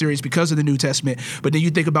take that serious because of the New Testament. But then you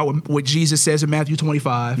think about what Jesus says in Matthew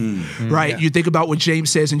 25, right? You think about what James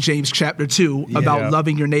says in James chapter 2 about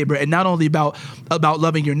loving your neighbor, and not only about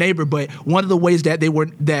loving your neighbor, but one of the ways that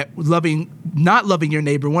not loving your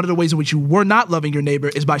neighbor, one of the ways in which you were not loving your neighbor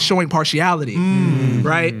is by showing partiality,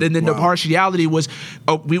 right? And then the partiality was,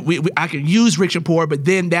 I can use rich and poor, but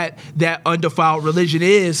then that undefiled religion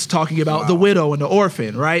is talking about the widow and the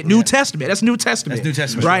orphan, right? New Testament, that's New Testament. That's New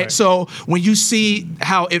Testament, right? right. So when you see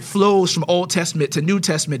how it flows from Old Testament to New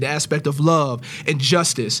Testament, the aspect of love and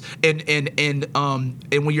justice, and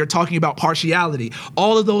when you're talking about partiality,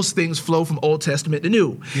 all of those things flow from Old Testament to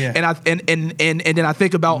New. Yeah. And then I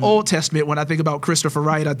think about Old Testament, when I think about Christopher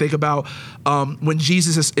Wright, I think about when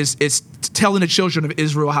Jesus is telling the children of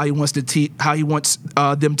Israel how he wants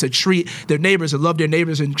them to treat their neighbors and love their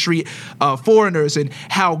neighbors and treat foreigners, and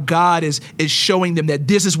how God is showing them that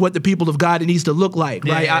this is what the people of God needs to look like,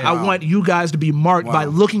 right? I want you guys to be marked by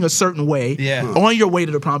looking a certain way on your way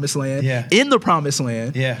to the promised land, in the promised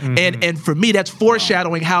land. And for me, that's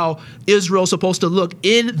foreshadowing how Israel's supposed to look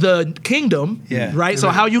in the kingdom, right? So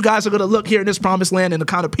how you guys are going to look here in this promised land, and the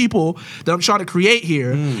kind of people that I'm trying to create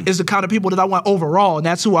here is the kind of people that I want overall, and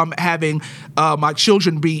that's who I'm having my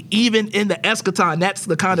children be. Even in the eschaton, that's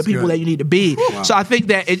the kind of people that you need to be. So I think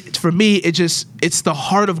that for me, it's the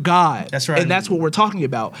heart of God. That's right. And that's what we're talking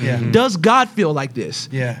about. Does God feel like this?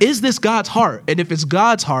 Is this God's heart? And if it's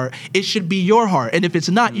God's heart, it should be your heart. And if it's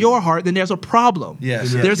not your heart, then there's a problem.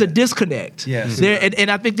 There's a disconnect.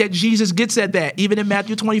 And I think that Jesus gets at that even in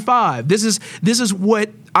Matthew 25. This is what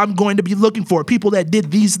I'm going to be looking for, people that did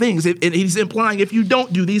these things. And he's implying if you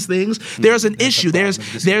don't do these things, there's an issue.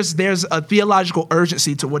 There's a theological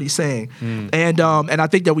urgency to what he's saying. And I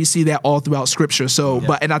think that we see that all throughout Scripture. So,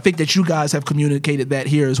 and I think that you guys have communicated that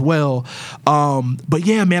here as well. But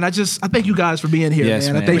yeah, man, I thank you guys for being here,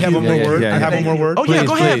 man. I have one more word. I have one more word. Oh yeah,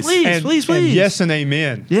 go ahead, please. And yes and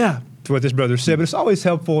amen. Yeah. To what this brother said, but it's always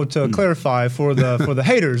helpful to clarify for the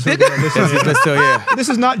haters. This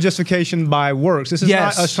is not justification by works. This is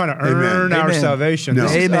not us trying to earn our salvation. No.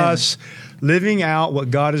 This is us living out what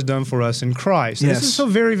God has done for us in Christ. This is so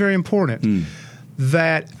very, very important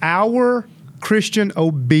that our Christian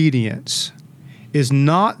obedience is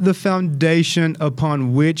not the foundation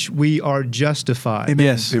upon which we are justified. Amen.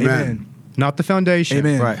 Yes. Amen. Not the foundation.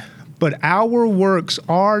 Amen. Right. But our works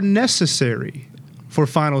are necessary for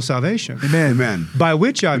final salvation. Amen. Amen. By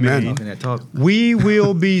which I mean, we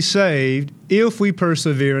will be saved if we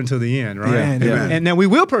persevere until the end, right? Amen. And then we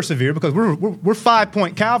will persevere because we're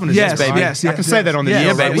 5-point Calvinists. Yes, right? baby. Yes, I can say that on the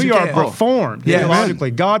air. baby. We are reformed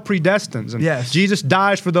theologically. God predestines. And Jesus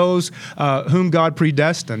dies for those whom God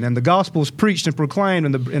predestined. And the gospel is preached and proclaimed,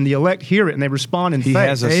 and the elect hear it and they respond in faith.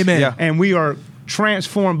 Has us. Amen. Yeah. And we are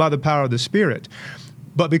transformed by the power of the Spirit.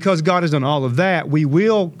 But because God has done all of that, we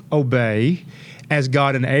will obey as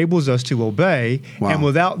God enables us to obey. And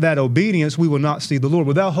without that obedience, we will not see the Lord.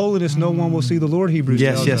 Without holiness, no one will see the Lord, Hebrews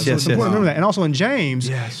tells us. So it's important to remember that. And also in James,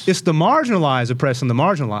 it's the marginalized oppressing the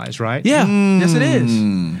marginalized, right? Yeah, yes it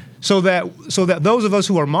is. So that those of us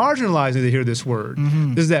who are marginalized need to hear this word,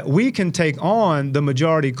 is that we can take on the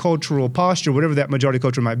majority cultural posture, whatever that majority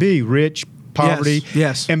culture might be, rich, poverty,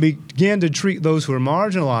 and begin to treat those who are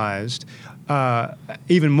marginalized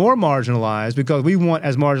even more marginalized, because we want,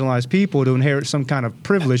 as marginalized people, to inherit some kind of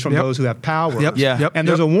privilege from those who have power. And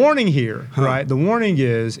there's a warning here, right? The warning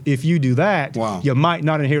is, if you do that, you might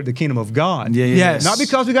not inherit the kingdom of God. Not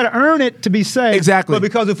because we got to earn it to be saved, but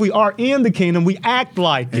because if we are in the kingdom, we act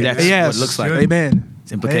like it. That's what it looks like. Amen.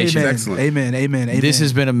 Implications. Amen. Excellent. Amen. Amen. Amen. This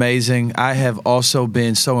has been amazing. I have also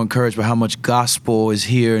been so encouraged by how much gospel is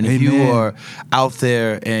here. And if you Amen. are out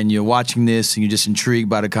there and you're watching this and you're just intrigued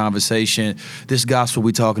by the conversation, this gospel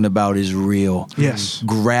we're talking about is real. Yes.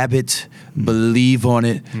 Grab it, believe on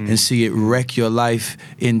it, and see it wreck your life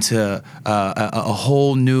into a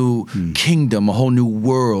whole new kingdom, a whole new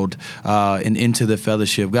world, and into the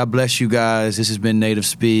fellowship. God bless you guys. This has been Native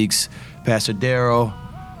Speaks. Pastor Daryl,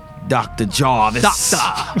 Dr. Jarvis.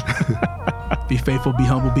 Be faithful, be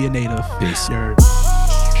humble, be a native. Peace. You're-